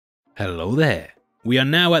Hello there. We are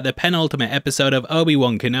now at the penultimate episode of Obi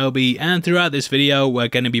Wan Kenobi, and throughout this video we're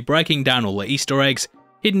going to be breaking down all the Easter eggs,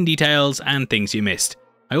 hidden details and things you missed.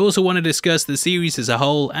 I also want to discuss the series as a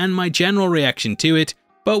whole and my general reaction to it,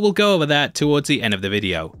 but we'll go over that towards the end of the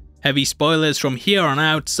video. Heavy spoilers from here on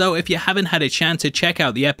out, so if you haven't had a chance to check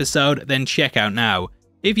out the episode, then check out now.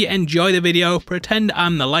 If you enjoy the video, pretend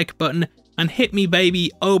I'm the like button and hit me baby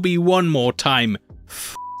Obi one more time.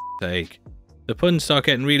 F***'s sake. The puns start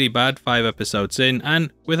getting really bad 5 episodes in,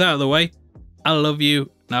 and with that out of the way, I love you.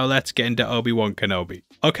 Now let's get into Obi Wan Kenobi.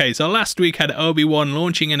 Okay, so last week had Obi-Wan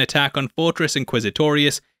launching an attack on Fortress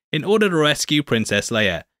Inquisitorius in order to rescue Princess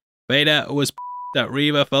Leia. Vader was at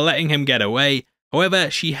Reva for letting him get away. However,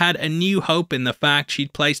 she had a new hope in the fact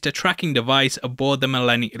she'd placed a tracking device aboard the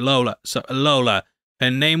Lola.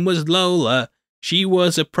 Her name was Lola. She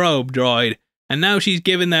was a probe droid, and now she's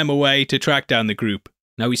given them away to track down the group.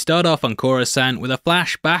 Now we start off on Coruscant with a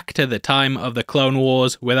flash back to the time of the Clone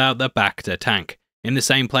Wars without the Bacta tank. In the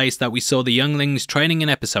same place that we saw the younglings training in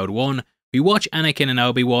episode 1, we watch Anakin and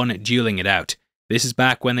Obi-Wan dueling it out. This is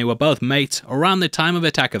back when they were both mates around the time of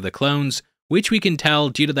Attack of the Clones, which we can tell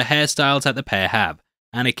due to the hairstyles that the pair have.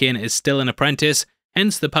 Anakin is still an apprentice,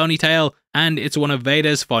 hence the ponytail, and it's one of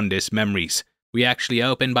Vader's fondest memories. We actually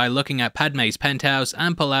open by looking at Padme's penthouse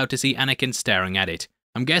and pull out to see Anakin staring at it.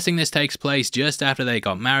 I'm guessing this takes place just after they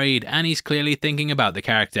got married, and he's clearly thinking about the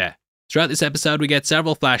character. Throughout this episode we get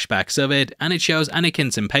several flashbacks of it, and it shows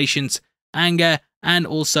Anakin's impatience, anger, and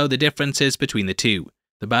also the differences between the two.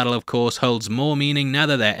 The battle of course holds more meaning now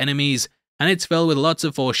that they're enemies, and it's filled with lots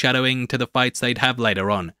of foreshadowing to the fights they'd have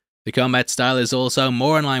later on. The combat style is also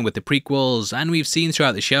more in line with the prequels, and we've seen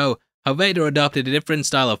throughout the show how Vader adopted a different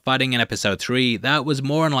style of fighting in episode 3 that was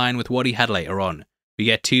more in line with what he had later on. We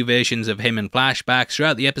get 2 versions of him in flashbacks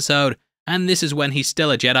throughout the episode, and this is when he's still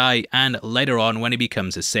a Jedi and later on when he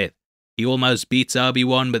becomes a Sith. He almost beats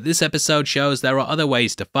Obi-Wan, but this episode shows there are other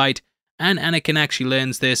ways to fight, and Anakin actually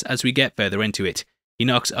learns this as we get further into it. He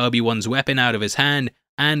knocks Obi-Wan's weapon out of his hand,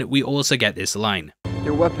 and we also get this line.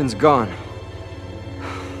 Your weapon's gone.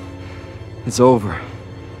 It's over.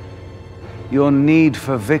 Your need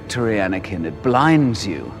for victory, Anakin, it blinds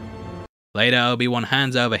you. Later, Obi-Wan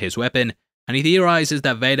hands over his weapon, and he theorizes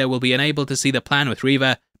that Vader will be unable to see the plan with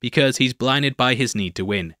Reva because he's blinded by his need to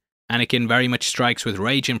win. Anakin very much strikes with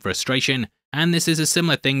rage and frustration, and this is a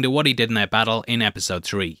similar thing to what he did in their battle in episode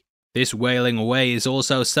 3. This wailing away is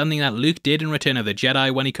also something that Luke did in Return of the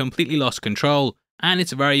Jedi when he completely lost control, and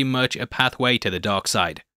it's very much a pathway to the dark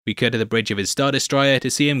side. We cut to the bridge of his Star Destroyer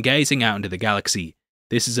to see him gazing out into the galaxy.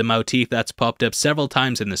 This is a motif that's popped up several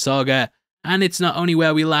times in the saga, and it's not only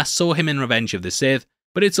where we last saw him in Revenge of the Sith,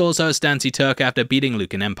 but it's also a stance he took after beating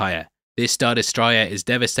Luke in Empire. This Star Destroyer is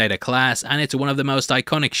Devastator class, and it's one of the most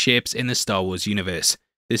iconic ships in the Star Wars universe.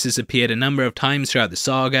 This has appeared a number of times throughout the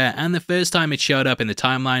saga, and the first time it showed up in the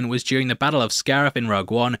timeline was during the Battle of Scarif in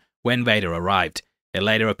Rogue One when Vader arrived. It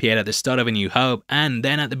later appeared at the start of A New Hope, and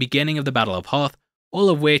then at the beginning of the Battle of Hoth, all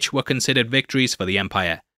of which were considered victories for the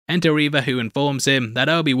Empire. Enter Reva, who informs him that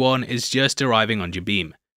Obi-Wan is just arriving on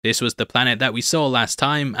Jabeam. This was the planet that we saw last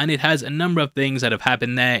time, and it has a number of things that have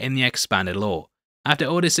happened there in the expanded lore. After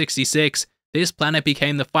Order 66, this planet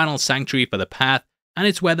became the final sanctuary for the Path, and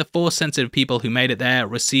it's where the Force-sensitive people who made it there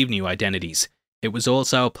received new identities. It was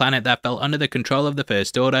also a planet that fell under the control of the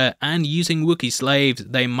First Order, and using Wookiee slaves,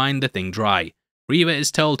 they mined the thing dry. Reva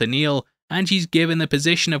is told to kneel, and she's given the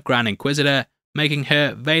position of Grand Inquisitor, making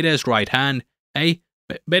her Vader's right hand. A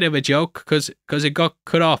bit of a joke, cause it got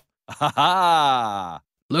cut off. Ha ha!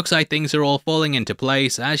 Looks like things are all falling into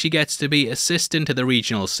place as she gets to be assistant to the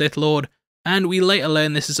regional Sith Lord, and we later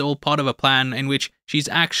learn this is all part of a plan in which she's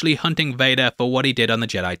actually hunting Vader for what he did on the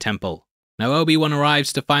Jedi Temple. Now Obi-Wan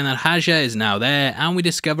arrives to find that Haja is now there, and we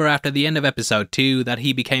discover after the end of episode 2 that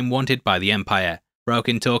he became wanted by the Empire.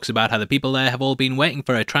 Broken talks about how the people there have all been waiting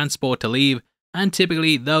for a transport to leave, and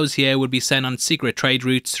typically those here would be sent on secret trade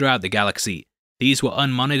routes throughout the galaxy. These were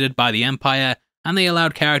unmonitored by the Empire, and they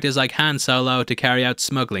allowed characters like Han Solo to carry out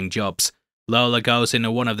smuggling jobs. Lola goes into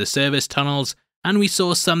one of the service tunnels, and we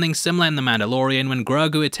saw something similar in The Mandalorian when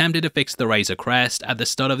Grogu attempted to fix the Razor Crest at the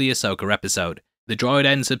start of the Ahsoka episode. The droid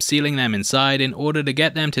ends up sealing them inside in order to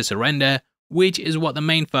get them to surrender, which is what the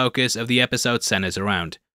main focus of the episode centers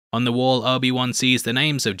around. On the wall, Obi-Wan sees the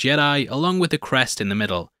names of Jedi along with the crest in the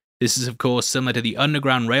middle. This is of course similar to the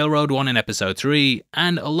Underground Railroad one in episode 3,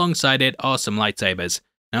 and alongside it are some lightsabers.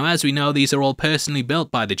 Now as we know, these are all personally built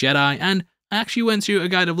by the Jedi, and I actually went through a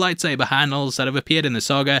guide of lightsaber handles that have appeared in the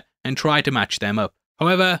saga and tried to match them up.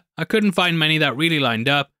 However, I couldn't find many that really lined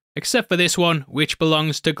up, except for this one, which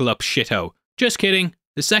belongs to Glup Shitto. Just kidding,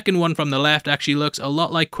 The second one from the left actually looks a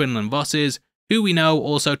lot like Quinlan Voss's, who we know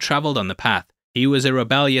also travelled on the path. He was a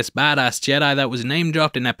rebellious badass Jedi that was name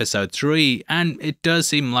dropped in episode 3, and it does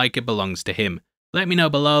seem like it belongs to him. Let me know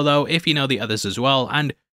below though if you know the others as well,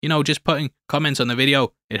 and just putting comments on the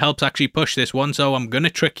video, it helps actually push this one, so I'm gonna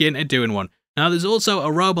trick you into doing one. Now there's also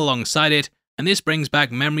a robe alongside it, and this brings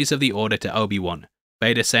back memories of the Order to Obi-Wan.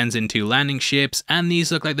 Vader sends in 2 landing ships, and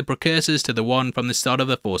these look like the precursors to the one from the start of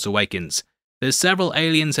The Force Awakens. There's several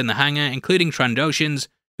aliens in the hangar, including Trandoshans,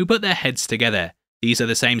 who put their heads together. These are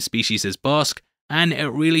the same species as Bosk, and it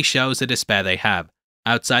really shows the despair they have.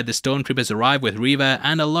 Outside, the stormtroopers arrive with Reva,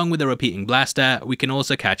 and along with the repeating blaster, we can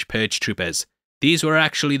also catch purge troopers. These were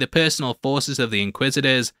actually the personal forces of the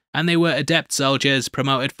Inquisitors, and they were adept soldiers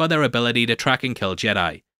promoted for their ability to track and kill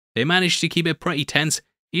Jedi. They managed to keep it pretty tense,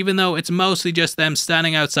 even though it's mostly just them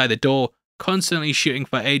standing outside the door, constantly shooting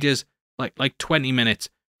for ages, like 20 minutes.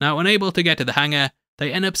 Now, unable to get to the hangar,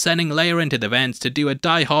 they end up sending Leia into the vents to do a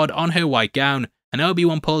die-hard on her white gown, and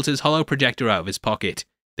Obi-Wan pulls his hollow projector out of his pocket.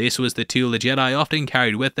 This was the tool the Jedi often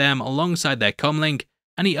carried with them alongside their comlink,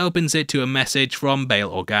 and he opens it to a message from Bail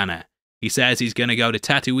Organa. He says he's going to go to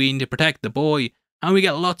Tatooine to protect the boy, and we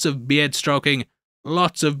get lots of beard stroking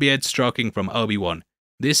from Obi-Wan.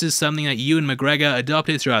 This is something that Ewan McGregor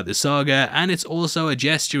adopted throughout the saga, and it's also a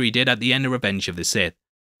gesture he did at the end of Revenge of the Sith.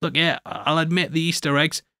 Look, yeah, I'll admit the Easter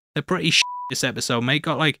eggs, they're pretty this episode, mate.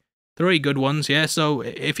 Got like 3 good ones, yeah, so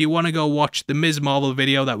if you want to go watch the Ms. Marvel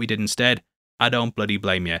video that we did instead, I don't bloody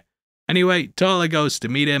blame you. Anyway, Tala goes to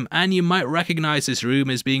meet him, and you might recognise this room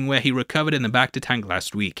as being where he recovered in the Bacta tank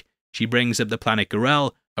last week. She brings up the planet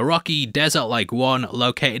Gorel, a rocky, desert-like one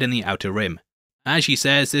located in the Outer Rim. As she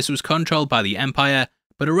says, this was controlled by the Empire,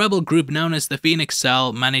 but a rebel group known as the Phoenix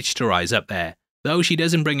Cell managed to rise up there. Though she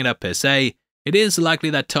doesn't bring it up per se, it is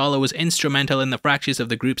likely that Tala was instrumental in the fractures of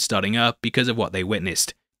the group starting up because of what they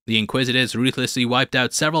witnessed. The Inquisitors ruthlessly wiped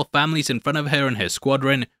out several families in front of her and her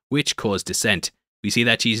squadron, which caused dissent. We see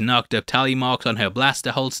that she's knocked up tally marks on her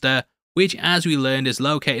blaster holster, which as we learned is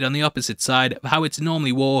located on the opposite side of how it's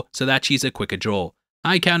normally wore so that she's a quicker draw.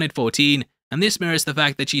 I counted 14, and this mirrors the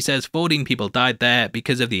fact that she says 14 people died there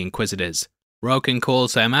because of the Inquisitors. Roken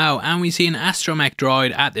calls them out, and we see an astromech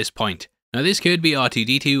droid at this point. Now this could be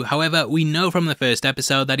R2-D2, however we know from the first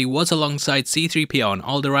episode that he was alongside C-3PO on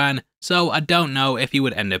Alderaan, so I don't know if he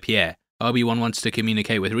would end up here. Obi-Wan wants to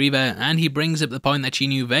communicate with Reva, and he brings up the point that she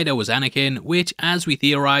knew Vader was Anakin, which, as we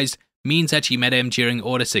theorized, means that she met him during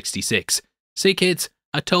Order 66. See kids,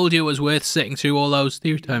 I told you it was worth sitting through all those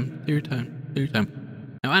theory time.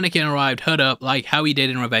 Now Anakin arrived hood up like how he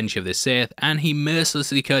did in Revenge of the Sith, and he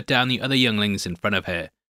mercilessly cut down the other younglings in front of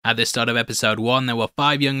her. At the start of episode 1 there were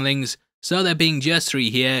 5 younglings, so there being just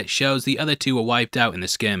 3 here shows the other 2 were wiped out in the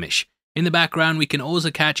skirmish. In the background we can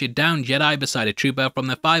also catch a downed Jedi beside a trooper from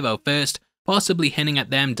the 501st, possibly hinting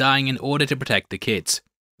at them dying in order to protect the kids.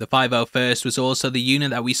 The 501st was also the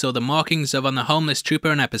unit that we saw the markings of on the homeless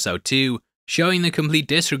trooper in episode 2, showing the complete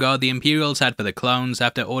disregard the Imperials had for the clones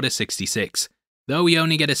after Order 66. Though we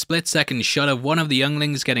only get a split-second shot of one of the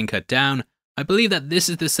younglings getting cut down, I believe that this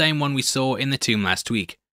is the same one we saw in the tomb last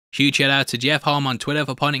week. Huge shout out to Jeff Holm on Twitter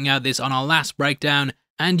for pointing out this on our last breakdown,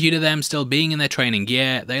 and due to them still being in their training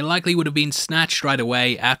gear, they likely would have been snatched right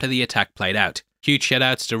away after the attack played out. Huge shout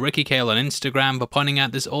outs to Ricky Kale on Instagram for pointing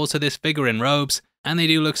out there's also this figure in robes, and they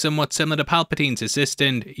do look somewhat similar to Palpatine's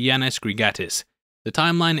assistant, Yanis Grigatis. The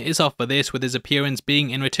timeline is off for this, with his appearance being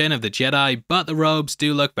in Return of the Jedi, but the robes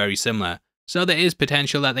do look very similar. So there is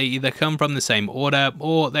potential that they either come from the same order,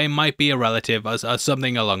 or they might be a relative or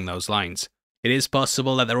something along those lines. It is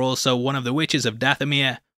possible that they're also one of the witches of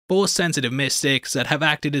Dathomir, Force-sensitive mystics that have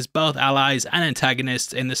acted as both allies and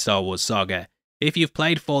antagonists in the Star Wars saga. If you've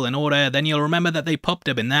played Fallen Order, then you'll remember that they popped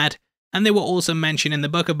up in that, and they were also mentioned in the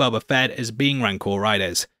Book of Boba Fett as being Rancor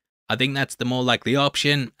riders. I think that's the more likely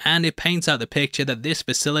option, and it paints out the picture that this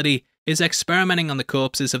facility is experimenting on the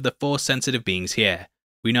corpses of the Force-sensitive beings here.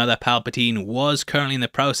 We know that Palpatine was currently in the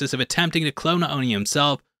process of attempting to clone not only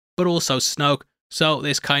himself, but also Snoke, so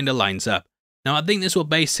this kinda lines up. Now I think this will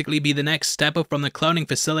basically be the next step up from the cloning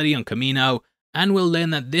facility on Kamino, and we'll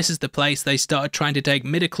learn that this is the place they started trying to take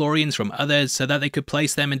midichlorians from others so that they could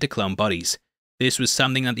place them into clone bodies. This was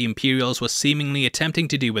something that the Imperials were seemingly attempting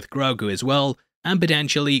to do with Grogu as well, and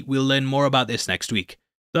potentially we'll learn more about this next week.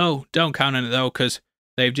 Though, don't count on it though, cause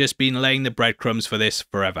they've just been laying the breadcrumbs for this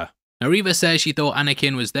forever. Now Reva says she thought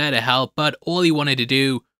Anakin was there to help, but all he wanted to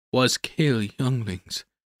do was kill younglings.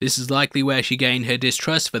 This is likely where she gained her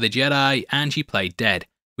distrust for the Jedi, and she played dead.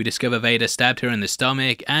 We discover Vader stabbed her in the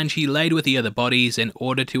stomach, and she laid with the other bodies in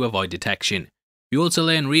order to avoid detection. We also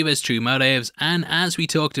learn Reva's true motives, and as we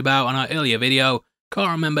talked about on our earlier video,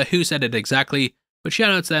 Can't remember who said it exactly, but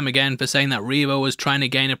shout out to them again for saying that Reva was trying to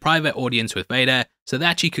gain a private audience with Vader so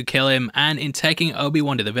that she could kill him, and in taking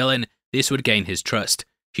Obi-Wan to the villain, this would gain his trust.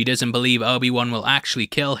 She doesn't believe Obi-Wan will actually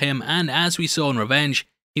kill him, and as we saw in Revenge,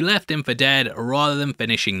 he left him for dead rather than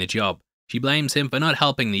finishing the job. She blames him for not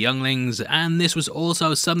helping the younglings, and this was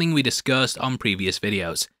also something we discussed on previous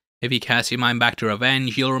videos. If you cast your mind back to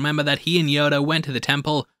Revenge, you'll remember that he and Yoda went to the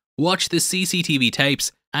temple, watched the CCTV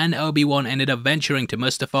tapes, and Obi-Wan ended up venturing to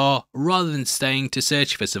Mustafar rather than staying to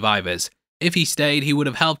search for survivors. If he stayed, he would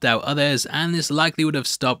have helped out others, and this likely would have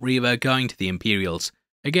stopped Reva going to the Imperials.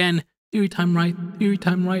 Again, theory time right, theory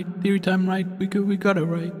time right, theory time right, we got it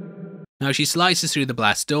right. Now she slices through the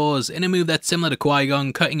blast doors in a move that's similar to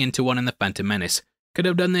Qui-Gon cutting into one in the Phantom Menace. Could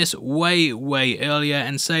have done this way earlier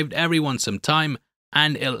and saved everyone some time,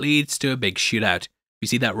 and it leads to a big shootout. We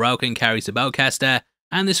see that Roken carries a bowcaster,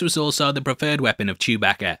 and this was also the preferred weapon of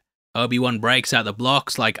Chewbacca. Obi-Wan breaks out the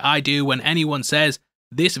blocks like I do when anyone says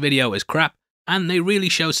this video is crap, and they really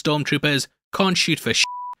show stormtroopers can't shoot for shit,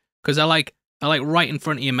 because they're like right in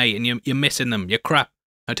front of your mate and you're missing them, you're crap.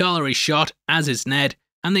 Atala is shot, as is Ned,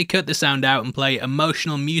 and they cut the sound out and play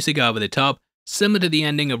emotional music over the top, similar to the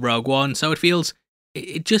ending of Rogue One, so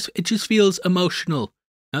it just feels emotional.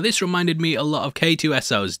 Now this reminded me a lot of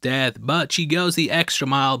K2SO's death, but she goes the extra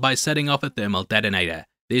mile by setting off a thermal detonator.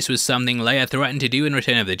 This was something Leia threatened to do in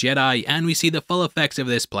Return of the Jedi, and we see the full effects of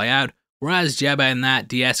this play out, whereas Jabba and that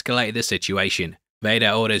de-escalated the situation.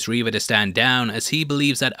 Vader orders Reva to stand down as he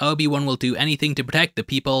believes that Obi-Wan will do anything to protect the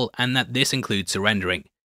people and that this includes surrendering.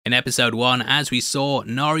 In episode 1, as we saw,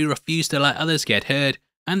 Nari refused to let others get hurt,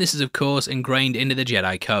 and this is of course ingrained into the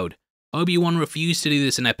Jedi Code. Obi-Wan refused to do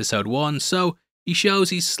this in episode 1, so he shows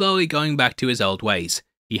he's slowly going back to his old ways.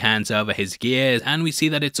 He hands over his gears, and we see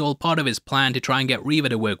that it's all part of his plan to try and get Reva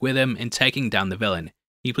to work with him in taking down the villain.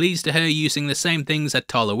 He pleads to her using the same things that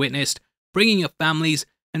Tala witnessed, bringing up families,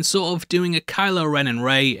 and sort of doing a Kylo Ren and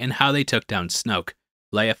Rey in how they took down Snoke.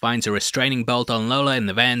 Leia finds a restraining bolt on Lola in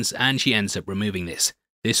the vents, and she ends up removing this.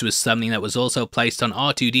 This was something that was also placed on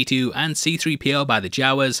R2-D2 and C-3PO by the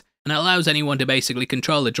Jawas, and allows anyone to basically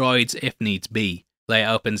control the droids if needs be.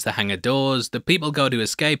 Leia opens the hangar doors, the people go to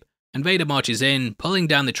escape, and Vader marches in, pulling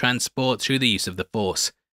down the transport through the use of the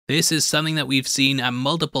Force. This is something that we've seen at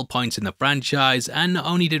multiple points in the franchise, and not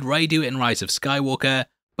only did Rey do it in Rise of Skywalker,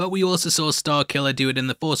 but we also saw Starkiller do it in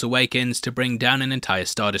The Force Awakens to bring down an entire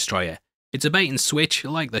Star Destroyer. It's a bait and switch,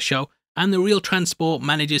 like the show, and the real transport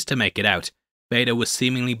manages to make it out. Vader was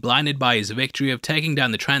seemingly blinded by his victory of taking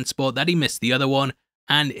down the transport that he missed the other one,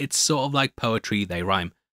 and it's sort of like poetry, they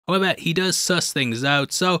rhyme. However, he does suss things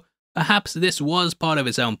out, so perhaps this was part of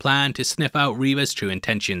his own plan to sniff out Reva's true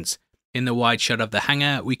intentions. In the wide shot of the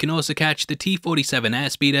hangar, we can also catch the T-47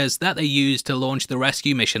 airspeeders that they used to launch the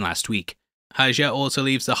rescue mission last week. Haja also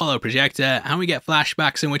leaves the holo projector, and we get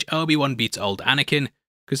flashbacks in which Obi-Wan beats old Anakin,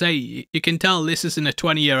 because hey, you can tell this isn't a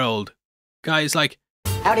 20-year-old. Guy's like,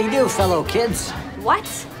 how do you do, fellow kids?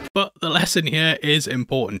 What? But the lesson here is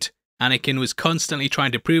important. Anakin was constantly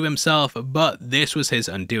trying to prove himself, but this was his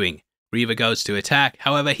undoing. Reva goes to attack,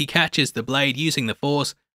 however he catches the blade using the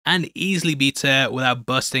Force, and easily beats her without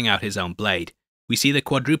busting out his own blade. We see the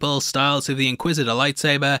quadruple styles of the Inquisitor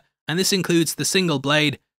lightsaber, and this includes the single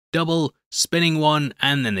blade, double, spinning one,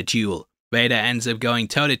 and then the dual. Vader ends up going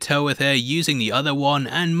toe-to-toe with her using the other one,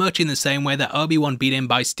 and much in the same way that Obi-Wan beat him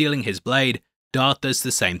by stealing his blade, Darth does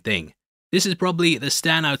the same thing. This is probably the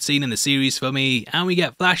standout scene in the series for me, and we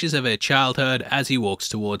get flashes of her childhood as he walks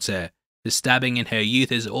towards her. The stabbing in her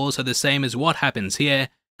youth is also the same as what happens here,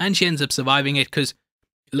 and she ends up surviving it because,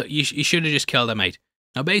 look, you should have just killed her, mate.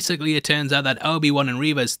 Now basically it turns out that Obi-Wan and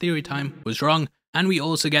Reva's theory time was wrong, and we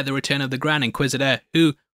also get the return of the Grand Inquisitor,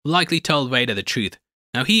 who likely told Vader the truth.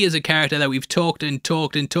 Now he is a character that we've talked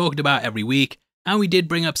about every week, and we did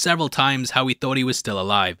bring up several times how we thought he was still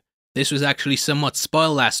alive. This was actually somewhat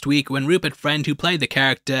spoiled last week when Rupert Friend, who played the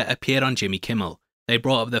character, appeared on Jimmy Kimmel. They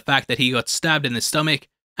brought up the fact that he got stabbed in the stomach,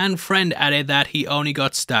 and Friend added that he only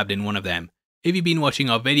got stabbed in one of them. If you've been watching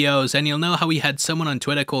our videos, then you'll know how we had someone on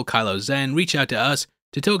Twitter called Kylo Zen reach out to us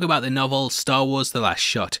to talk about the novel Star Wars The Last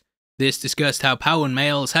Shot. This discussed how Powwowan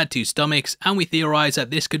males had two stomachs, and we theorized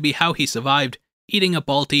that this could be how he survived eating a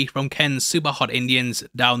balti from Ken's Super Hot Indians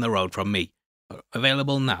down the road from me.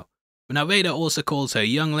 Available now. But now Vader also calls her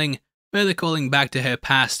youngling, further calling back to her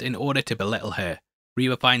past in order to belittle her.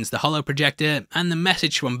 Reva finds the holo projector, and the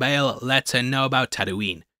message from Bail lets her know about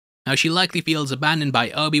Tatooine. Now she likely feels abandoned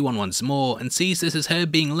by Obi-Wan once more, and sees this as her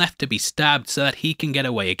being left to be stabbed so that he can get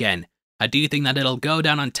away again. I do think that it'll go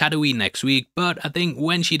down on Tatooine next week, but I think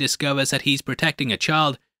when she discovers that he's protecting a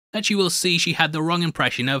child, that she will see she had the wrong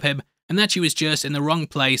impression of him, and that she was just in the wrong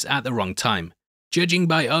place at the wrong time. Judging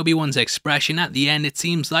by Obi-Wan's expression at the end, it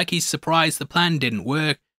seems like he's surprised the plan didn't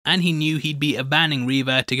work, and he knew he'd be abandoning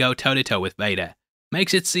Reva to go toe-to-toe with Vader.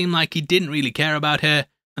 Makes it seem like he didn't really care about her,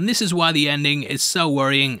 and this is why the ending is so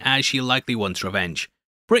worrying, as she likely wants revenge.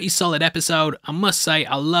 Pretty solid episode. I must say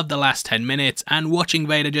I love the last 10 minutes, and watching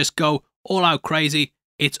Vader just go all out crazy,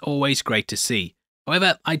 it's always great to see.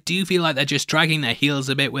 However, I do feel like they're just dragging their heels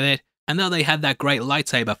a bit with it, and though they had that great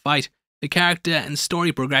lightsaber fight, the character and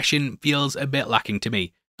story progression feels a bit lacking to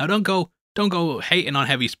me. Now don't go hating on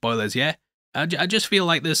heavy spoilers, yeah? I just feel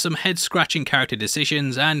like there's some head-scratching character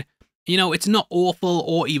decisions, and, you know, it's not awful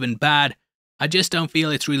or even bad. I just don't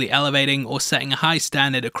feel it's really elevating or setting a high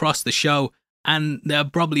standard across the show, and there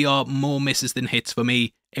probably are more misses than hits for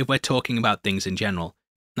me if we're talking about things in general.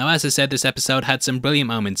 Now, as I said, this episode had some brilliant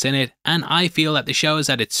moments in it, and I feel that the show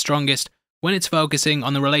is at its strongest when it's focusing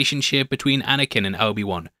on the relationship between Anakin and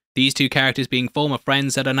Obi-Wan. These two characters being former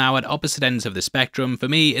friends that are now at opposite ends of the spectrum for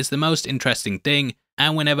me is the most interesting thing,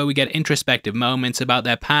 and whenever we get introspective moments about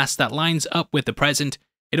their past that lines up with the present,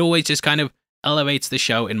 it always just kind of elevates the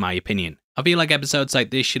show in my opinion. I feel like episodes like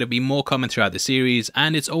this should have been more common throughout the series,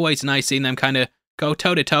 and it's always nice seeing them kind of go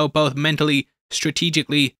toe-to-toe both mentally,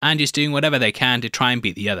 strategically, and just doing whatever they can to try and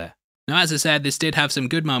beat the other. Now, as I said, this did have some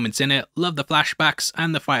good moments in it. Love the flashbacks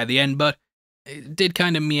and the fight at the end, but it did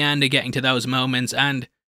kind of meander getting to those moments, and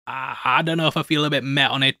I don't know if I feel a bit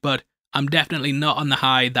met on it, but I'm definitely not on the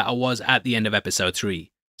high that I was at the end of episode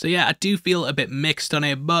 3. So yeah, I do feel a bit mixed on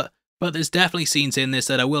it, but there's definitely scenes in this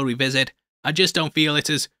that I will revisit. I just don't feel it's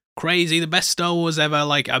as crazy, the best Star Wars ever,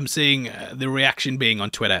 like I'm seeing the reaction being on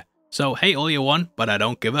Twitter. So hate all you want, but I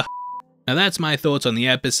don't give a Now that's my thoughts on the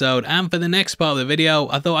episode, and for the next part of the video,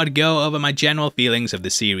 I thought I'd go over my general feelings of the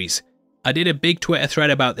series. I did a big Twitter thread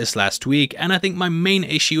about this last week, and I think my main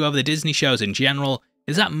issue of the Disney shows in general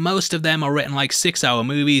is that most of them are written like 6-hour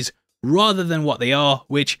movies, rather than what they are,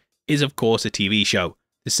 which is of course a TV show.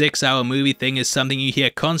 The 6-hour movie thing is something you hear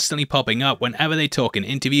constantly popping up whenever they talk in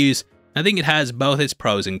interviews. I think it has both its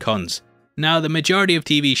pros and cons. Now, the majority of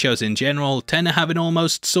TV shows in general tend to have an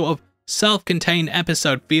almost sort of self-contained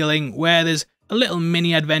episode feeling where there's a little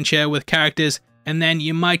mini adventure with characters, and then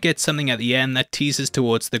you might get something at the end that teases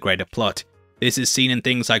towards the greater plot. This is seen in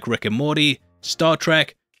things like Rick and Morty, Star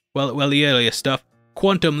Trek, well the earlier stuff,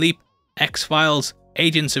 Quantum Leap, X-Files,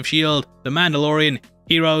 Agents of S.H.I.E.L.D., The Mandalorian,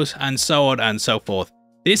 Heroes, and so on and so forth.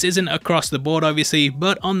 This isn't across the board obviously,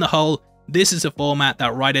 but on the whole, this is a format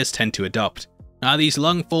that writers tend to adopt. Now, these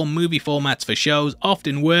long-form movie formats for shows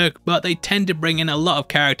often work, but they tend to bring in a lot of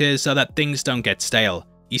characters so that things don't get stale.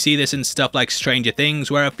 You see this in stuff like Stranger Things,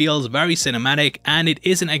 where it feels very cinematic and it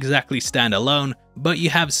isn't exactly standalone, but you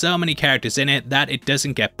have so many characters in it that it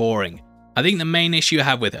doesn't get boring. I think the main issue I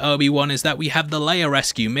have with Obi-Wan is that we have the Leia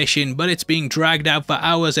rescue mission, but it's being dragged out for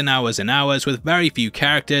hours and hours and hours with very few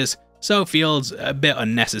characters, so it feels a bit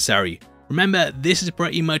unnecessary. Remember, this is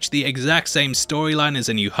pretty much the exact same storyline as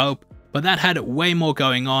A New Hope, but that had way more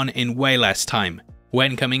going on in way less time.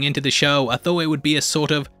 When coming into the show, I thought it would be a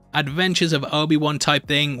sort of Adventures of Obi-Wan type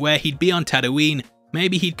thing where he'd be on Tatooine,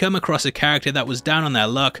 maybe he'd come across a character that was down on their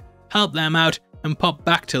luck, help them out, and pop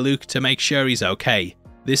back to Luke to make sure he's okay.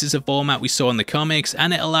 This is a format we saw in the comics,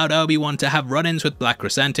 and it allowed Obi-Wan to have run-ins with Black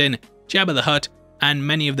Chrysanthemum, Jabba the Hutt, and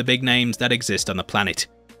many of the big names that exist on the planet.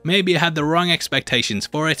 Maybe I had the wrong expectations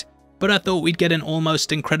for it, but I thought we'd get an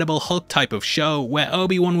almost Incredible Hulk type of show where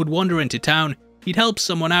Obi-Wan would wander into town, he'd help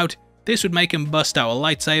someone out, this would make him bust out a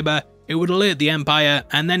lightsaber, it would alert the Empire,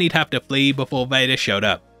 and then he'd have to flee before Vader showed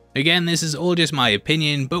up. Again, this is all just my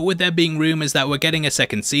opinion, but with there being rumours that we're getting a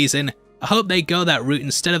second season, I hope they go that route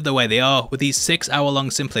instead of the way they are with these 6-hour-long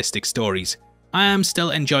simplistic stories. I am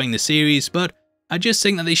still enjoying the series, but I just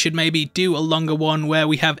think that they should maybe do a longer one where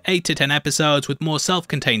we have 8 to 10 episodes with more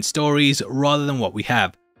self-contained stories rather than what we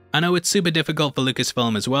have. I know it's super difficult for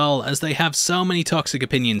Lucasfilm as well, as they have so many toxic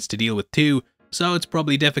opinions to deal with too, so it's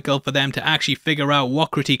probably difficult for them to actually figure out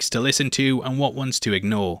what critiques to listen to and what ones to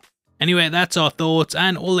ignore. Anyway, that's our thoughts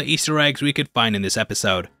and all the Easter eggs we could find in this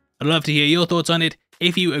episode. I'd love to hear your thoughts on it.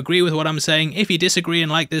 If you agree with what I'm saying, if you disagree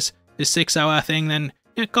and like this 6-hour thing, then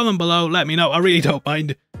comment below, let me know. I really don't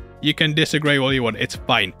mind. You can disagree all you want, it's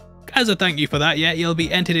fine. As a thank you for that, you'll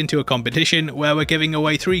be entered into a competition where we're giving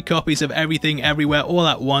away 3 copies of Everything Everywhere all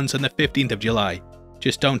at once on the 15th of July.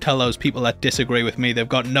 Just don't tell those people that disagree with me they've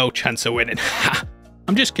got no chance of winning.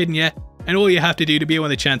 I'm just kidding you. And all you have to do to be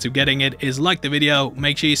with a chance of getting it is like the video,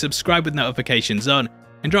 make sure you subscribe with notifications on,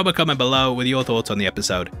 and drop a comment below with your thoughts on the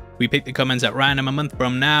episode. We pick the comments at random a month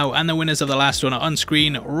from now, and the winners of the last one are on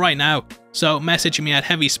screen right now, so message me at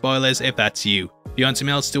Heavy Spoilers if that's you. If you want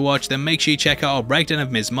something else to watch, then make sure you check out our breakdown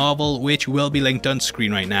of Ms. Marvel, which will be linked on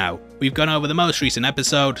screen right now. We've gone over the most recent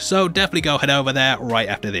episode, so definitely go head over there right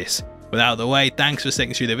after this. With that out of the way, thanks for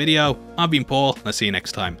sticking through the video. I've been Paul, and I'll see you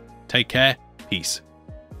next time. Take care, peace.